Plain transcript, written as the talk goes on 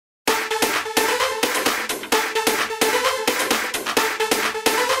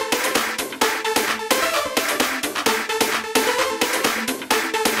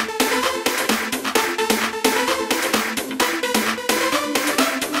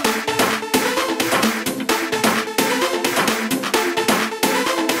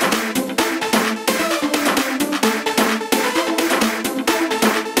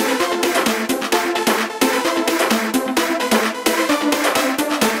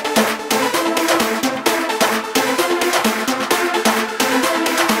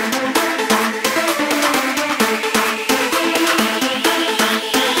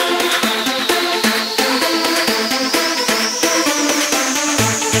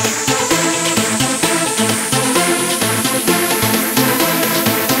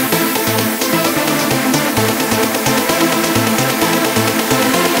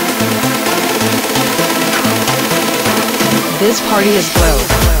This party is Glow.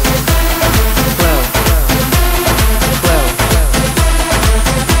 Glow. Glow.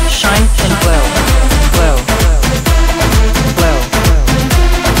 Shine and glow. Glow. Glow.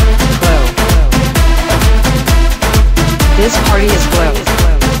 Glow. This party is Glow.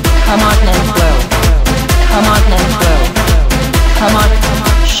 Come on and glow. Come on and glow. Come on,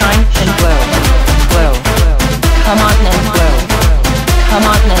 shine and glow. Glow. Come on and glow. Come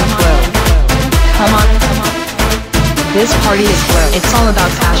on and glow. Come on. This party is Glow. It's all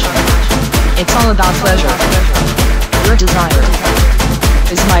about passion. It's all about pleasure. Your desire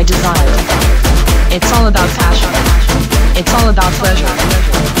is my desire. It's all about passion. It's all about pleasure.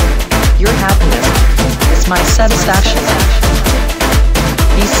 Your happiness is my satisfaction.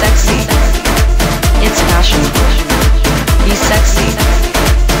 Be sexy. It's passion. Be sexy.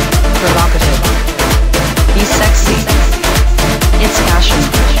 Provocative. Be sexy. It's passion.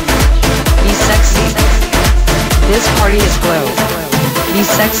 Be sexy. This party is Glow. Be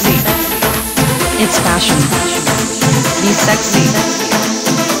sexy. It's fashion. Be sexy.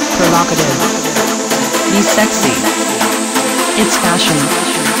 Provocative. Be sexy. It's fashion.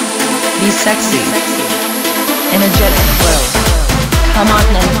 Be sexy. Energetic. Glow. Come on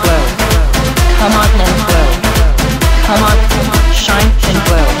and glow. Come on and glow. Come on. Shine and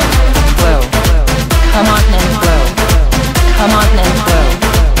glow. Glow. Come on and glow. Come on and glow.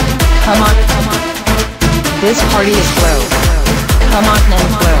 Come on. This party is Glow. Come on and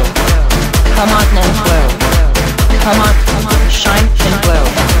glow. Come on and glow. Come on, shine and glow.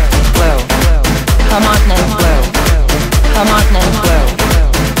 Glow. Come on and glow. Come on and glow.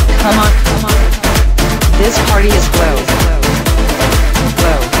 Come on. This party is Glow.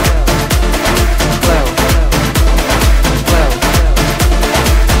 Glow. Glow. Glow. Glow.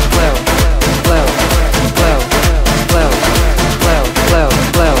 Glow. Glow. Glow. Glow. Glow. Glow. Glow.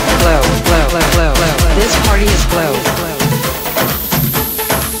 Glow. Glow. Glow. This party is Glow.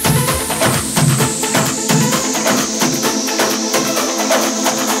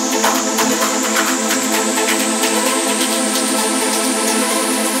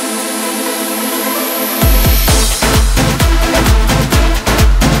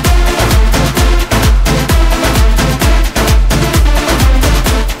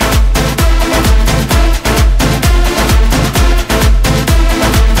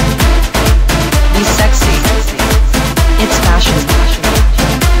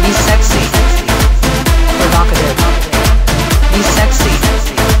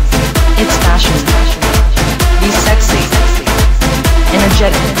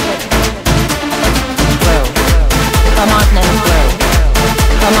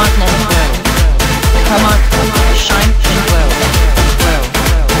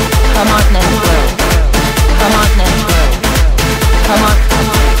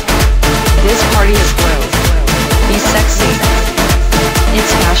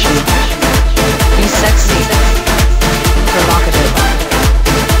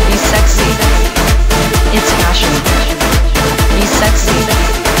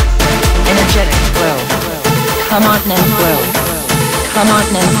 Come on and glow. Come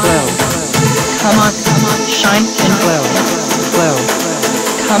on and glow. Come on, shine and glow. Glow.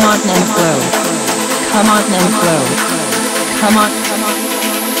 Come on and glow. Come on and glow. Come on,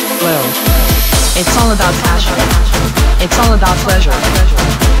 glow. It's all about passion. It's all about pleasure.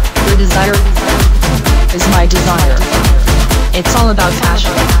 Your desire is my desire. It's all about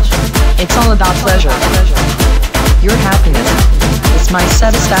passion. It's all about pleasure. Your happiness is my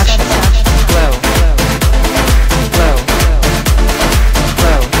satisfaction. Glow. Glow.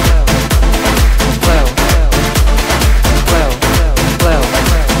 Glow. Glow. Glow. Glow. Glow. Glow.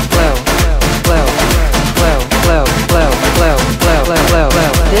 Glow. Glow. Glow. Glow. Glow. Glow.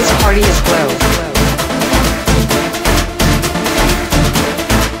 Glow. This party is Glow.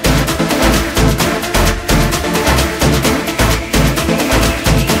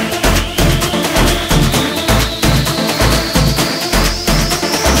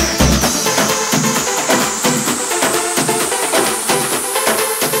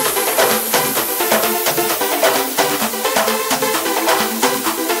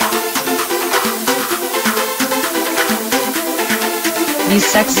 Be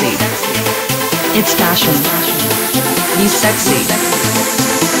sexy. It's fashion. Be sexy.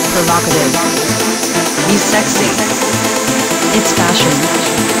 Provocative. Be sexy. It's fashion.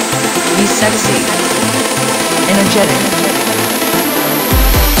 Be sexy. Energetic.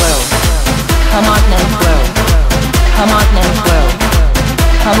 Glow. Come on and glow. Come on and glow.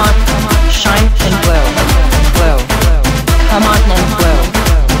 Come on, shine and glow, glow. Come on and glow.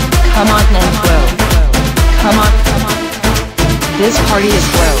 Come on and glow. Come on. This party is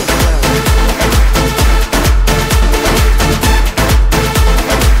glow.